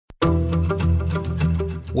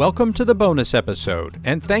Welcome to the bonus episode,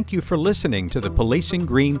 and thank you for listening to the Policing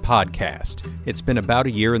Green podcast. It's been about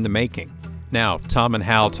a year in the making. Now, Tom and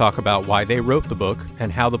Hal talk about why they wrote the book and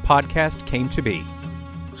how the podcast came to be.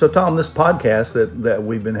 So, Tom, this podcast that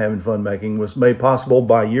we've been having fun making was made possible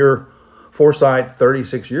by your foresight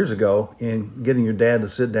 36 years ago in getting your dad to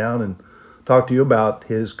sit down and talk to you about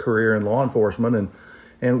his career in law enforcement.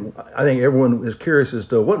 And I think everyone is curious as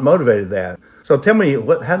to what motivated that. So tell me,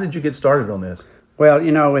 how did you get started on this? Well,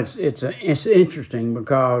 you know, it's interesting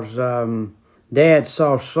because Dad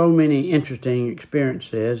saw so many interesting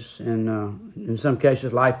experiences and in some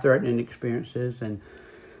cases life-threatening experiences and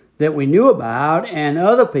that we knew about, and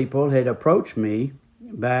other people had approached me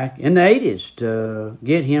back in the 80s to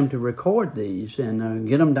get him to record these and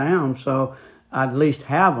get them down so I'd at least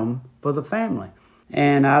have them for the family.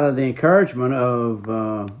 And out of the encouragement of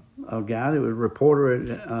a guy that was a reporter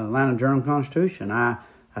at Atlanta Journal-Constitution, I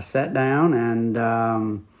sat down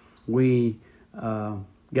and we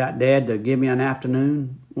got Dad to give me an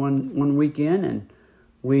afternoon one weekend, and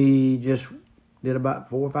we just did about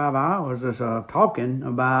 4 or 5 hours just talking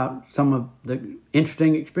about some of the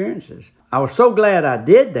interesting experiences. I was so glad I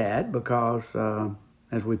did that because,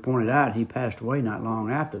 as we pointed out, he passed away not long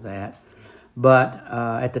after that. But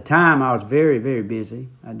at the time, I was very, very busy.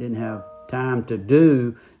 I didn't have time to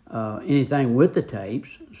do anything with the tapes,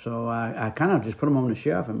 so I kind of just put them on the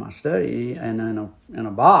shelf in my study and in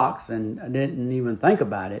a box, and I didn't even think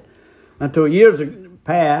about it until years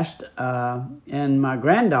passed. And my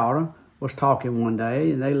granddaughter was talking one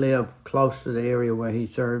day, and they live close to the area where he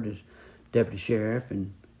served as deputy sheriff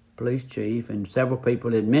and police chief, and several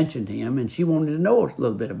people had mentioned him, and she wanted to know a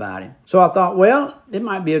little bit about him. So I thought, well, it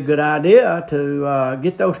might be a good idea to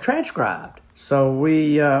get those transcribed. So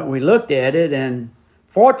we looked at it, and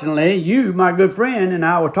fortunately, you, my good friend, and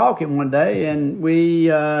I were talking one day, and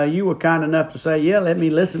you were kind enough to say, yeah, let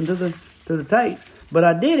me listen to the tape. But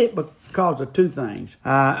I did it because of two things.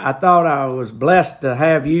 I thought I was blessed to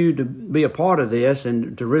have you to be a part of this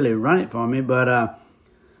and to really run it for me, but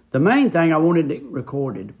the main thing I wanted it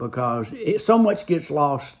recorded because so much gets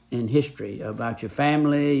lost in history about your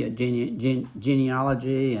family, your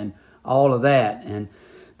genealogy, and all of that. And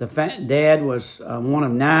Dad was one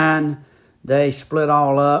of 9. They split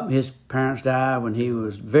all up. His parents died when he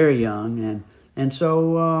was very young, and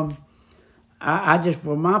so I just,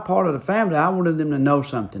 for my part of the family, I wanted them to know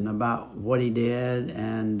something about what he did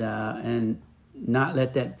and not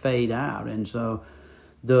let that fade out. And so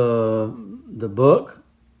the book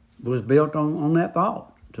was built on that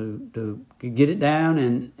thought to get it down,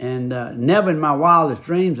 and never in my wildest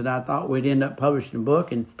dreams that I thought we'd end up publishing a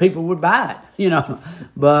book and people would buy it,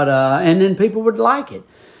 but and then people would like it,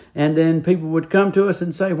 and then people would come to us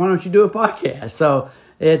and say, why don't you do a podcast? So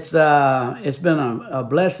it's been a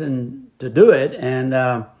blessing to do it, and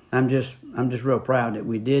I'm just real proud that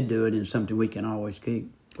we did do it, and something we can always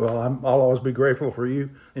keep. Well, I'll always be grateful for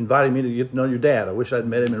you inviting me to get to know your dad. I wish I'd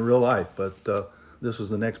met him in real life, but this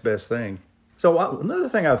was the next best thing. So another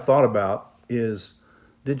thing I've thought about is,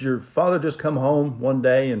 did your father just come home one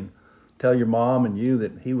day and tell your mom and you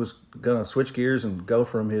that he was going to switch gears and go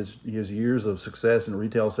from his years of success in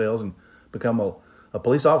retail sales and become a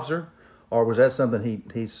police officer? Or was that something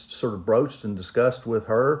he sort of broached and discussed with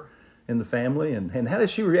her in the family? And how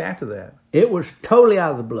did she react to that? It was totally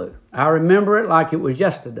out of the blue. I remember it like it was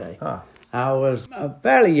yesterday. I was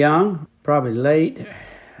fairly young, probably late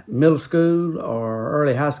middle school or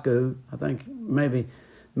early high school. I think maybe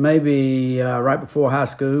right before high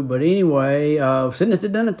school. But anyway, sitting at the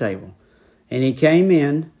dinner table, and he came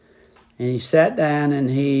in and he sat down and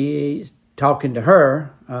he's talking to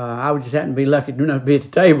her. I was just happened to be lucky enough to be at the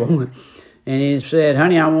table, and he said,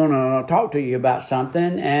 "Honey, I want to talk to you about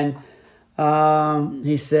something." And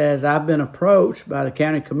he says, "I've been approached by the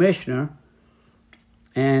county commissioner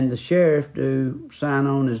and the sheriff to sign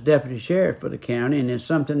on as deputy sheriff for the county, and it's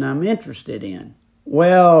something I'm interested in."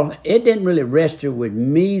 Well, it didn't really register with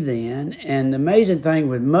me then, and the amazing thing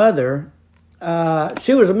with Mother,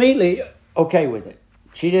 she was immediately okay with it.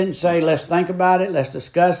 She didn't say, let's think about it, let's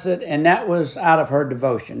discuss it, and that was out of her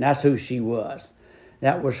devotion. That's who she was.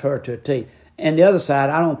 That was her to a T. And the other side,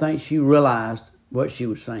 I don't think she realized what she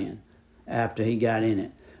was saying after he got in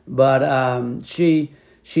it. But she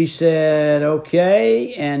said,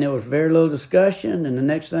 okay, and there was very little discussion, and the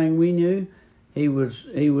next thing we knew, he was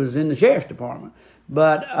in the sheriff's department.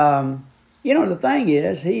 But, the thing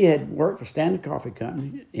is, he had worked for Standard Coffee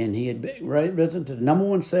Company, and he had risen to the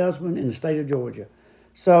 #1 salesman in the state of Georgia.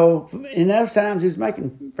 So in those times, he was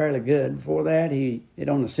making fairly good. Before that, he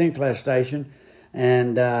owned a Sinclair station,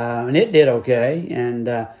 and it did okay.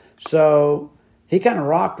 And so he kind of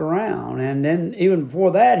rocked around. And then even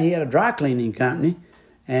before that, he had a dry cleaning company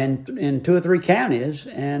and in 2 or 3 counties,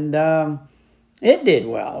 and it did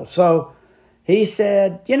well. So he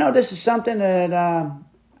said, this is something that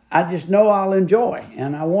I just know I'll enjoy,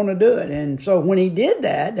 and I want to do it. And so when he did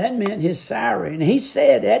that, that meant his salary. And he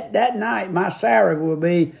said that night, my salary will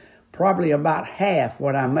be probably about half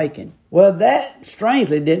what I'm making. Well, that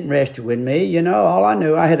strangely didn't register with me. All I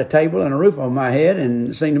knew, I had a table and a roof on my head, and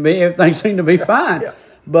everything seemed to be fine. Yeah.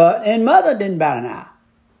 And Mother didn't bat an eye.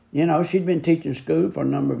 She'd been teaching school for a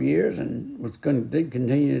number of years and was going to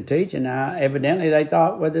continue to teach. And evidently they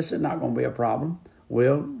thought, well, this is not going to be a problem.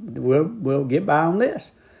 We'll get by on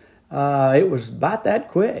this. It was about that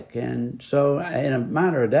quick. And so in a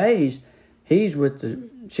matter of days, he's with the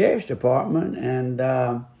sheriff's department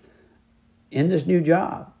and in this new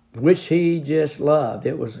job, which he just loved.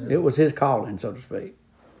 It was his calling, so to speak.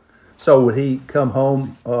 So would he come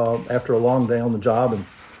home after a long day on the job and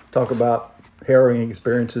talk about harrowing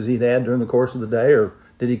experiences he'd had during the course of the day, or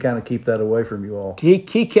did he kind of keep that away from you all? He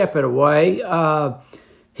kept it away.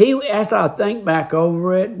 As I think back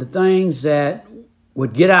over it, the things that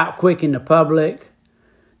would get out quick in the public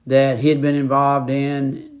that he had been involved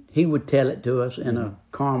in, he would tell it to us in a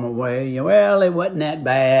calmer way. Well, it wasn't that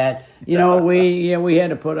bad. We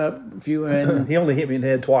had to put up a few. He only hit me in the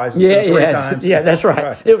head twice instead of 3 times. Yeah, that's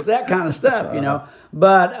right. It was that kind of stuff,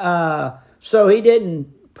 But so he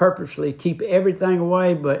didn't purposely keep everything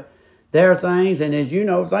away, but there are things, and as you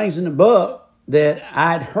know, things in the book that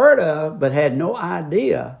I'd heard of but had no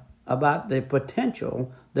idea about the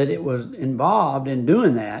potential that it was involved in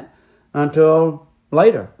doing that until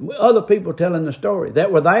later. Other people telling the story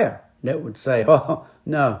that were there that would say, oh,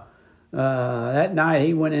 no, that night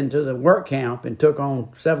he went into the work camp and took on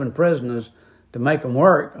 7 prisoners to make them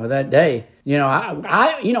work, or that day.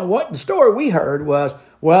 What the story we heard was,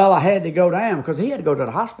 well, I had to go down because he had to go to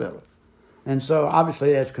the hospital. And so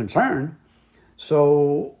obviously there's concern.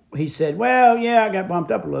 So he said, well, yeah, I got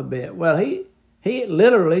bumped up a little bit. Well, he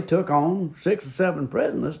literally took on 6 or 7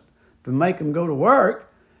 prisoners to make them go to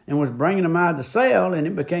work and was bringing them out of the cell, and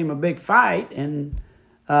it became a big fight. And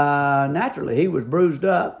naturally, he was bruised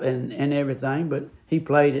up and everything, but he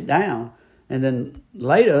played it down. And then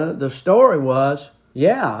later, the story was,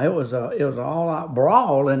 yeah, it was an all-out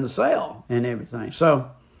brawl in the cell and everything. So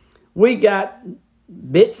we got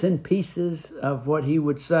bits and pieces of what he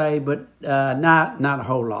would say, but not a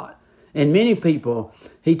whole lot. And many people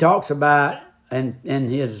he talks about, and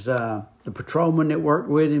his the patrolman that worked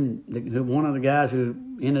with him, one of the guys who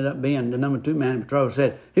ended up being the number 2 man in patrol,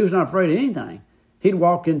 said he was not afraid of anything. He'd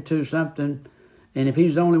walk into something, and if he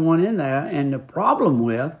was the only one in there, and the problem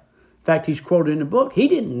with, in fact, he's quoted in the book, he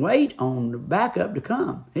didn't wait on the backup to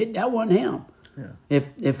come. That wasn't him. Yeah.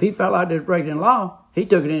 If he felt like there's breaking the law, he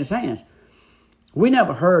took it in his hands. We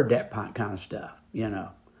never heard that kind of stuff,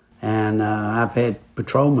 And I've had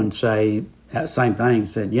patrolmen say that same thing,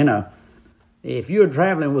 said, if you were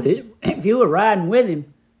traveling with him, if you were riding with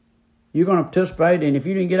him, you're going to participate, and if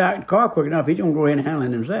you didn't get out of the car quick enough, he's going to go ahead and handle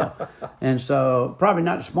it himself. And so probably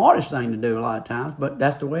not the smartest thing to do a lot of times, but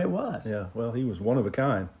that's the way it was. Yeah, well, he was one of a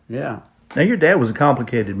kind. Yeah. Now, your dad was a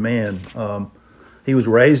complicated man. He was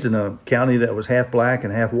raised in a county that was half black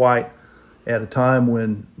and half white at a time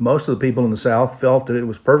when most of the people in the South felt that it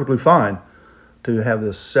was perfectly fine to have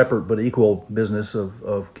this separate but equal business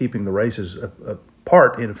of keeping the races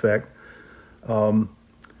apart, in effect.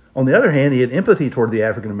 On the other hand, he had empathy toward the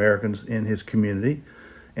African Americans in his community,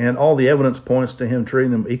 and all the evidence points to him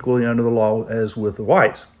treating them equally under the law as with the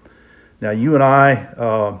whites. Now, you and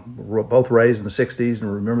I were both raised in the 60s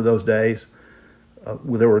and remember those days.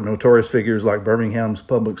 There were notorious figures like Birmingham's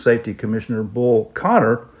Public Safety Commissioner Bull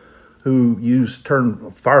Connor, who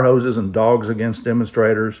turned fire hoses and dogs against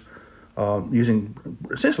demonstrators, using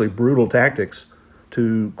essentially brutal tactics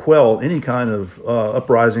to quell any kind of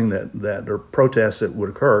uprising that or protests that would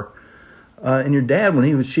occur. And your dad, when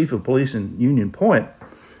he was chief of police in Union Point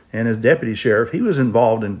and as deputy sheriff, he was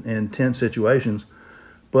involved in tense situations,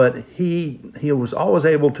 but he was always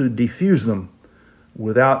able to defuse them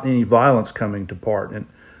without any violence coming to part. And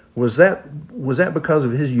was that because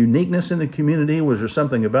of his uniqueness in the community? Was there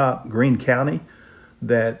something about Greene County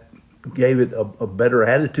that gave it a better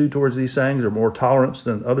attitude towards these things, or more tolerance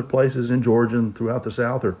than other places in Georgia and throughout the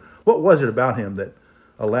South? Or what was it about him that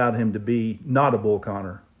allowed him to be not a Bull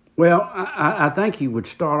Connor? Well, I think he would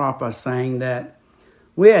start off by saying that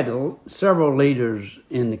we had several leaders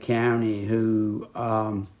in the county who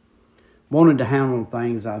wanted to handle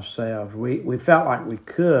things ourselves. We felt like we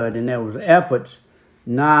could, and there was efforts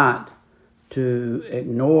not to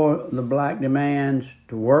ignore the black demands,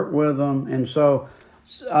 to work with them. And so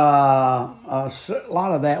a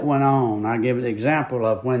lot of that went on. I'll give an example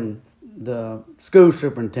of when the school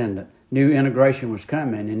superintendent knew integration was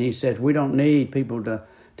coming, and he said, we don't need people to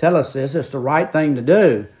tell us this. It's the right thing to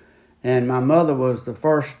do. And my mother was the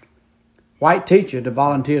first white teacher to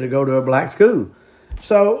volunteer to go to a black school.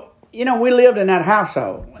 So, we lived in that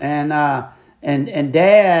household. And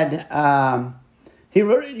Dad, he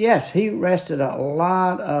arrested a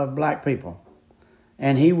lot of black people.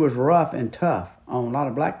 And he was rough and tough on a lot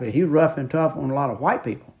of black people. He was rough and tough on a lot of white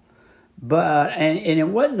people. But and it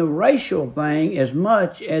wasn't the racial thing as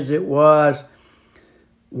much as it was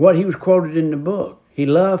what he was quoted in the book. He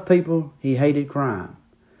loved people, he hated crime.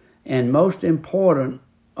 And most important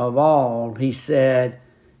of all, he said,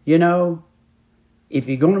 if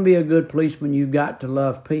you're going to be a good policeman, you've got to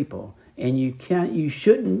love people. And you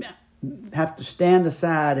shouldn't have to stand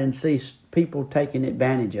aside and see people taken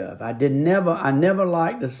advantage of. I never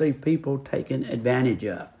liked to see people taken advantage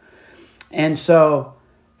of. And so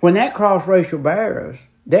when that crossed racial barriers,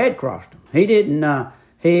 Dad crossed them. He didn't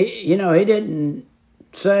he didn't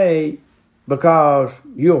say, because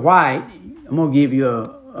you're white, I'm gonna give you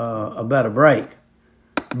a better break.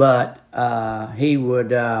 But he would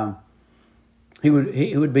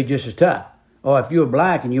be just as tough. Or if you're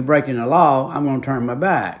black and you're breaking the law, I'm gonna turn my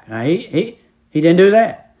back. He didn't do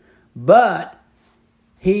that. But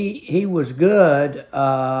he was good,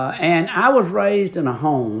 and I was raised in a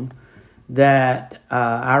home that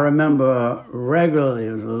I remember regularly.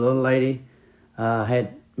 There was a little lady,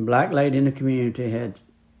 had a black lady in the community, had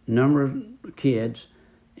a number of kids,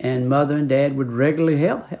 and Mother and Dad would regularly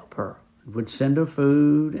help her, would send her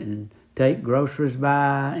food and take groceries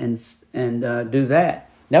by and do that.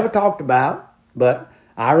 Never talked about, but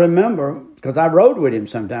I remember, because I rode with him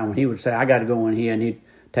sometime when he would say, I got to go in here, and he'd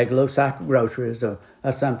take a little sack of groceries or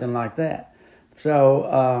something like that.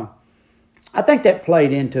 So I think that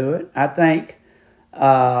played into it. I think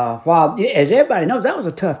while, as everybody knows, that was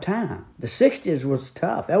a tough time. The 60s was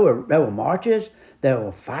tough. There were marches, there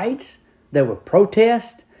were fights, there were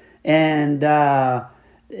protests, and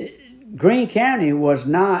Greene County was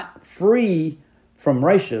not free from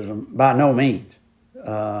racism by no means.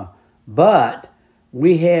 But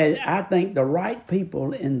we had, I think, the right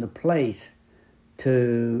people in the place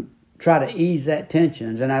to try to ease that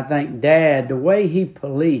tensions. And I think Dad, the way he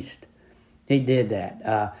policed, he did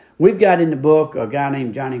that. We've got in the book a guy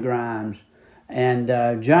named Johnny Grimes, and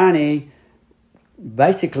Johnny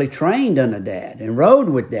basically trained under Dad and rode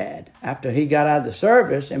with Dad after he got out of the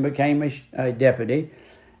service and became a deputy.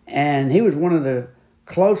 And he was one of the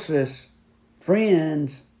closest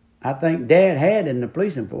friends I think Dad had in the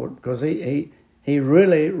policing force, because he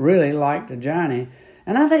really, really liked Johnny.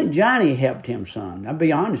 And I think Johnny helped him some. I'll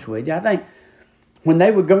be honest with you. I think when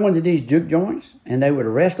they would go into these juke joints and they would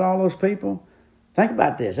arrest all those people, think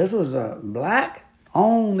about this. This was a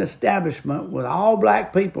black-owned establishment with all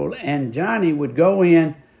black people, and Johnny would go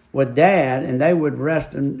in with Dad, and they would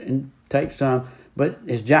arrest and take some. But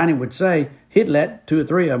as Johnny would say, he'd let 2 or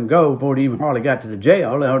 3 of them go before they even hardly got to the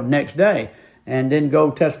jail the next day, and then go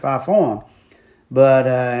testify for him. But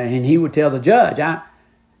and he would tell the judge, I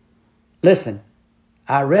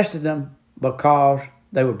arrested them because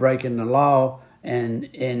they were breaking the law, and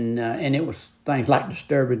it was things like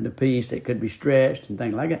disturbing the peace. It could be stretched and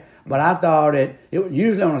things like that. But I thought it was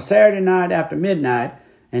usually on a Saturday night after midnight,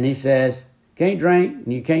 and he says, can't drink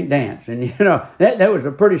and you can't dance. And, that was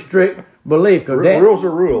a pretty strict belief. Rules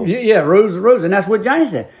are rules. Yeah, rules are rules. And that's what Johnny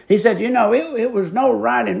said. He said, it was no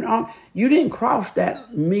right and wrong. You didn't cross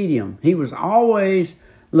that medium. He was always,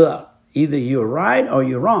 look, either you're right or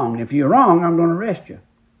you're wrong. If you're wrong, I'm going to arrest you,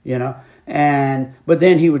 But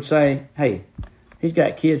then he would say, hey, he's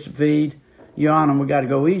got kids to feed. Your Honor, we got to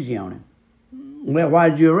go easy on him. Well, why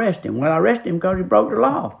did you arrest him? Well, I arrested him because he broke the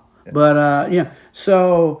law. Yeah. But,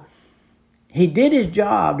 so he did his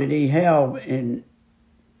job that he held to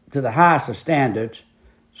the highest of standards,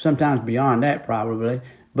 sometimes beyond that probably.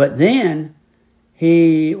 But then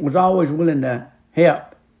he was always willing to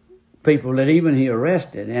help people that even he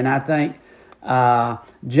arrested. And I think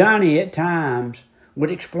Johnny at times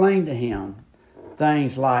would explain to him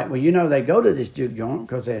things like, well, they go to this juke joint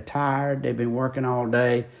because they're tired, they've been working all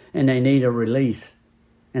day, and they need a release.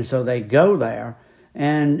 And so they go there.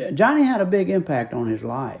 And Johnny had a big impact on his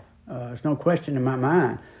life. There's no question in my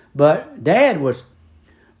mind. But Dad was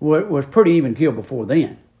pretty even killed before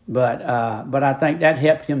then. But I think that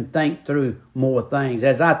helped him think through more things.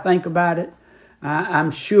 As I think about it,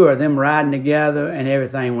 I'm sure them riding together and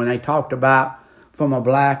everything, when they talked about from a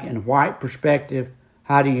black and white perspective,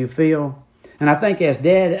 how do you feel? And I think as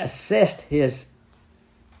Dad assessed his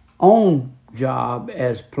own job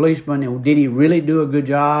as policeman, and did he really do a good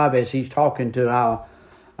job as he's talking to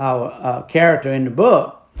our character in the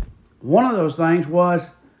book? One of those things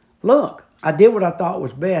was, look, I did what I thought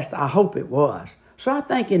was best. I hope it was. So I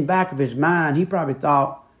think in back of his mind, he probably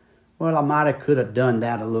thought, well, I might have could have done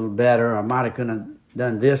that a little better. I might have could have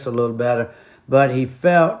done this a little better. But he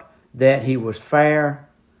felt that he was fair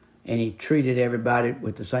and he treated everybody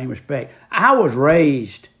with the same respect. I was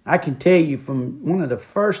raised, I can tell you from one of the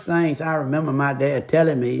first things I remember my dad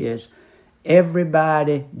telling me is,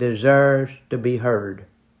 everybody deserves to be heard.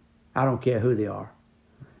 I don't care who they are.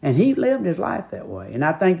 And he lived his life that way. And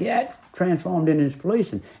I think that transformed into his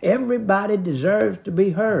policing. Everybody deserves to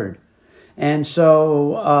be heard. And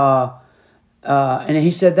so, and he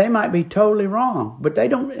said they might be totally wrong, but they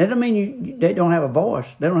don't. That don't mean they don't have a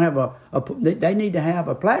voice. They don't have they need to have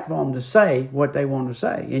a platform to say what they want to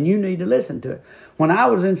say, and you need to listen to it. When I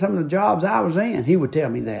was in some of the jobs I was in, he would tell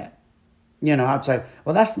me that. I'd say,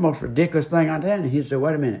 well, that's the most ridiculous thing I've done. And he'd say,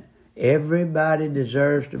 wait a minute, everybody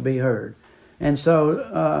deserves to be heard. And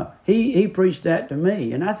so he preached that to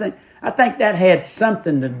me, and I think that had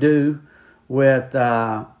something to do with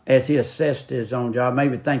as he assessed his own job,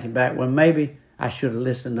 maybe thinking back, well, maybe I should have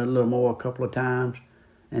listened a little more a couple of times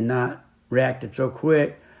and not reacted so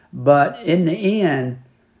quick. But in the end,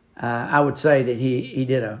 I would say that he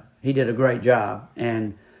did a great job.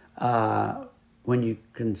 And when you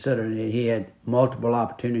consider that he had multiple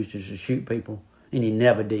opportunities to shoot people, and he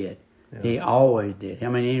never did. Yeah. He always did. I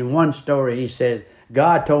mean, in one story, he said,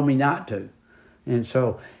 God told me not to. And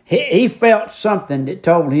so he felt something that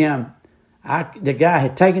told him, the guy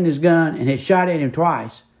had taken his gun and had shot at him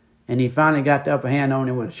twice, and he finally got the upper hand on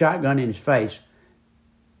him with a shotgun in his face.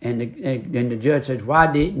 And the judge says,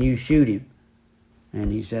 why didn't you shoot him?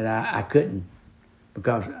 And he said, I couldn't,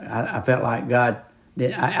 because I felt like God,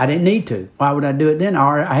 I didn't need to. Why would I do it then?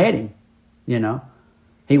 I had him,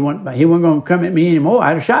 He wasn't going to come at me anymore. I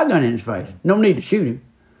had a shotgun in his face. No need to shoot him.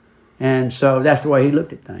 And so that's the way he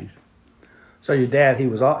looked at things. So your dad, he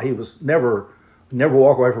was never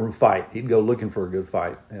walk away from a fight. He'd go looking for a good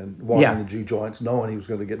fight and walk in the G joints, knowing he was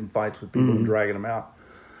going to get in fights with people and dragging them out.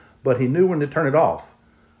 But he knew when to turn it off.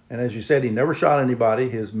 And as you said, he never shot anybody.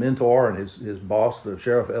 His mentor and his boss, the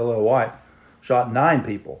Sheriff L.L. Wyatt, shot 9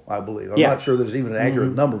 people, I believe. I'm not sure there's even an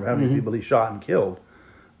accurate number of how many people he shot and killed.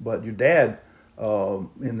 But your dad,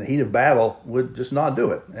 in the heat of battle, would just not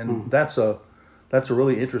do it. And that's a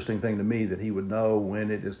really interesting thing to me, that he would know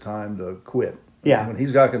when it is time to quit. Yeah. When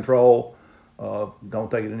he's got control,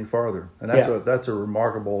 don't take it any further. And that's a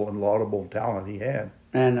remarkable and laudable talent he had.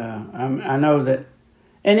 And I know that,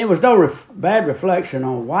 and it was no bad reflection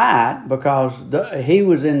on Wyatt, because he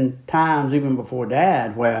was in times even before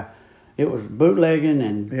Dad where it was bootlegging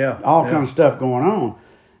and all kinds of stuff going on.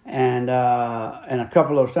 And a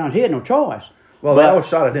couple of those times he had no choice. Well, they always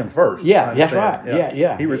shot at him first. Yeah, that's right.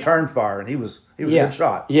 Yeah. He returned fire, and he was a good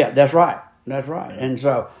shot. Yeah, that's right. And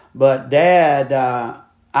so, but Dad,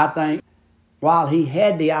 I think, while he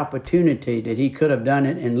had the opportunity that he could have done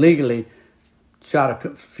it and legally shot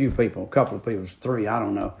a few people, a couple of people, 3, I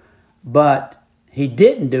don't know. But he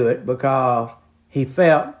didn't do it because he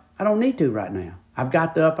felt, I don't need to right now. I've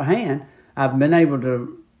got the upper hand. I've been able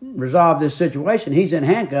to resolve this situation. He's in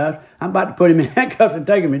handcuffs. I'm about to put him in handcuffs and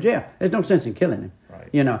take him to jail. There's no sense in killing him.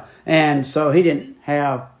 Right. And so he didn't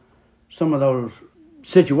have some of those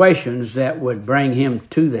situations that would bring him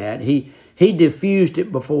to that. He diffused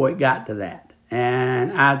it before it got to that.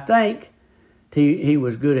 And I think he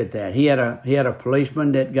was good at that. He had a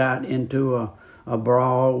policeman that got into a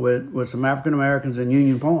brawl with some African Americans in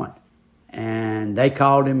Union Point, and they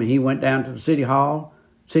called him, and he went down to the city hall.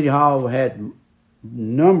 City hall had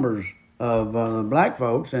numbers of black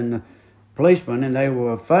folks and the policemen, and they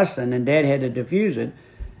were fussing, and Dad had to defuse it.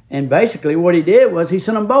 And basically, what he did was he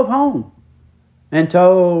sent them both home, and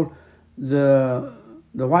told the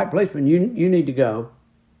white policeman, "You need to go."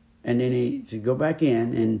 And then he said, go back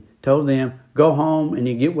in, and told them, go home and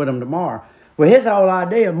you get with them tomorrow. Well, his whole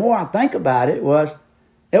idea, the more I think about it, was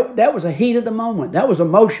that was a heat of the moment. That was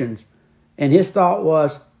emotions. And his thought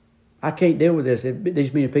was, I can't deal with this.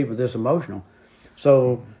 These many people are this emotional.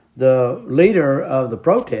 So the leader of the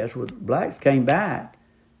protest with blacks came back,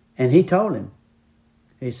 and he told him,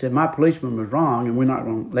 he said, my policeman was wrong, and we're not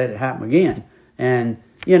going to let it happen again. And,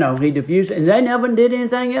 he diffused it, and they never did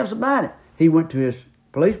anything else about it. He went to his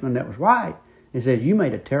policeman that was white and says, you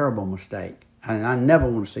made a terrible mistake, and I never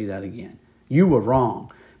want to see that again. You were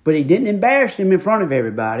wrong. But he didn't embarrass him in front of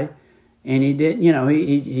everybody, and he didn't,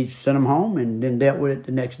 he sent him home and then dealt with it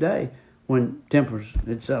the next day when tempers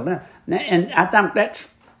had settled down. And I think that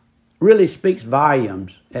really speaks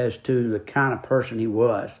volumes as to the kind of person he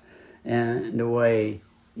was. and the way,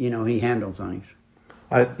 he handled things.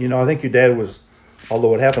 I think your dad was,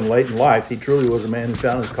 although it happened late in life, he truly was a man who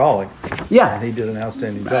found his calling. Yeah. And he did an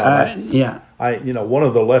outstanding job. One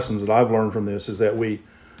of the lessons that I've learned from this is that we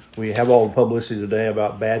have all the publicity today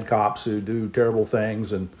about bad cops who do terrible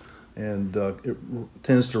things, and it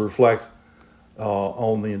tends to reflect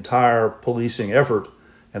on the entire policing effort.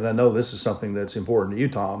 And I know this is something that's important to you,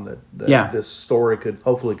 Tom, that this story could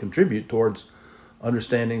hopefully contribute towards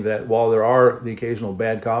understanding that while there are the occasional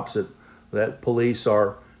bad cops, that police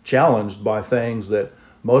are challenged by things that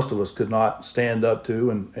most of us could not stand up to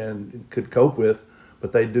and could cope with,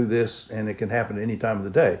 but they do this, and it can happen at any time of the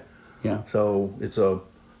day. Yeah. So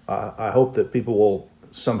I hope that people will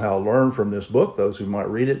somehow learn from this book, those who might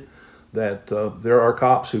read it, that there are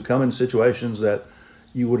cops who come in situations that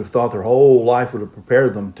you would have thought their whole life would have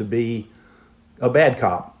prepared them to be a bad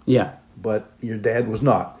cop. Yeah. But your dad was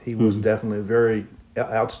not. He was definitely a very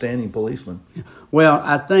outstanding policeman. Well,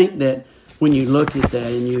 I think that when you look at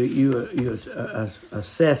that and you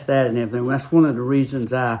assess that and everything, that's one of the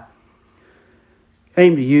reasons I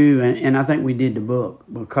came to you, and I think we did the book,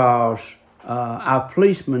 because our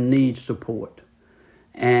policemen need support,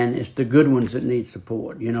 and it's the good ones that need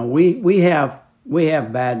support. We have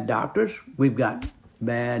bad doctors, we've got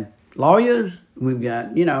bad lawyers, we've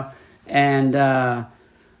got and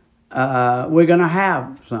we're going to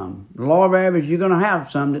have some. The law of averages, you're going to have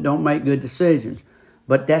some that don't make good decisions.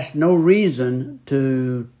 But that's no reason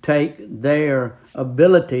to take their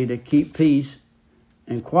ability to keep peace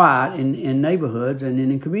and quiet in neighborhoods and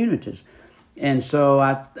in communities. And so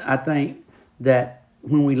I think that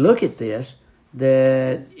when we look at this,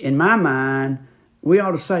 that in my mind, we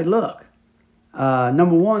ought to say, look,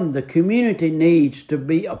 number one, the community needs to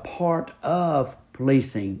be a part of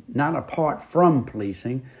policing, not apart from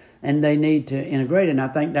policing, and they need to integrate it. And I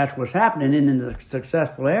think that's what's happening. And in the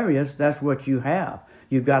successful areas, that's what you have.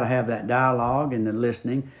 You've got to have that dialogue and the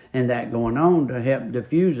listening and that going on to help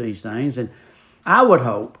diffuse these things. And I would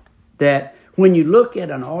hope that when you look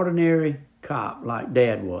at an ordinary cop like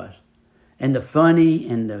Dad was, and the funny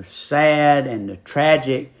and the sad and the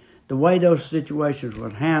tragic, the way those situations were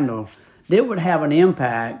handled, it would have an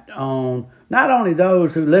impact on not only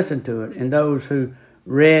those who listen to it and those who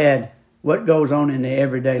read what goes on in the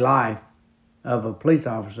everyday life of a police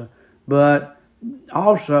officer, but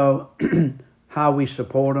also how we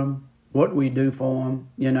support them, what we do for them.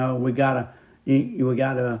 We gotta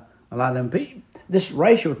allow them. This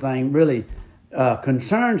racial thing really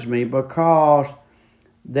concerns me, because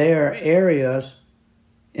there are areas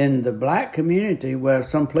in the black community where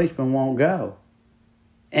some policemen won't go,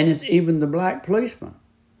 and it's even the black policemen.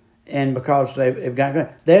 And because they've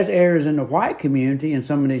got, there's areas in the white community in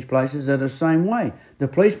some of these places that are the same way. The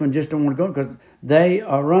policemen just don't want to go because they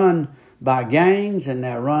are run by gangs, and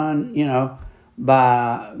they're run,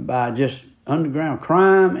 by just underground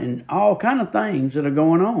crime and all kind of things that are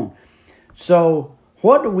going on. So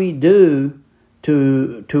what do we do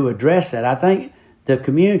to address that? I think the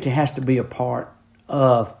community has to be a part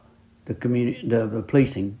of the community, the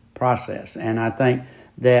policing process, and I think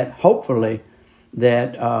that hopefully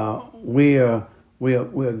that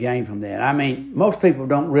we'll gain from that. I mean, most people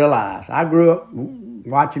don't realize. I grew up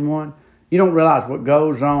watching one. You don't realize what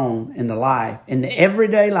goes on in the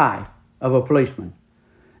everyday life of a policeman.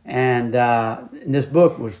 And this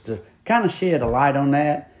book was to kind of shed a light on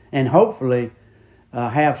that, and hopefully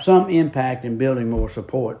have some impact in building more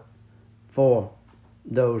support for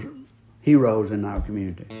those heroes in our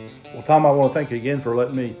community. Well, Tom, I want to thank you again for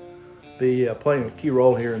letting me be playing a key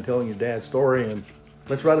role here in telling your dad's story, and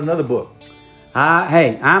let's write another book.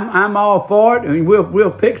 Hey, I'm all for it, and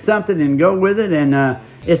we'll pick something and go with it. And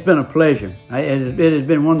it's been a pleasure. It has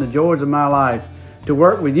been one of the joys of my life to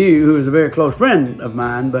work with you, who is a very close friend of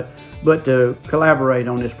mine, but to collaborate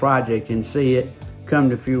on this project and see it come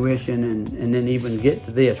to fruition, and then even get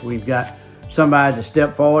to this. We've got somebody to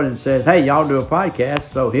step forward and says, hey, y'all do a podcast,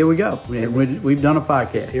 so here we go. We've done a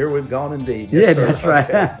podcast. Here we've gone indeed. Yes, yeah, that's right.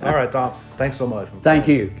 Okay. All right, Tom. Thanks so much. Thank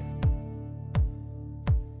you.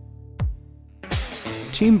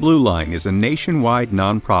 Team Blue Line is a nationwide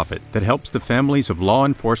nonprofit that helps the families of law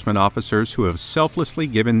enforcement officers who have selflessly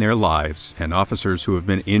given their lives and officers who have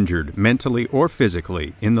been injured mentally or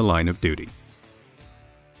physically in the line of duty.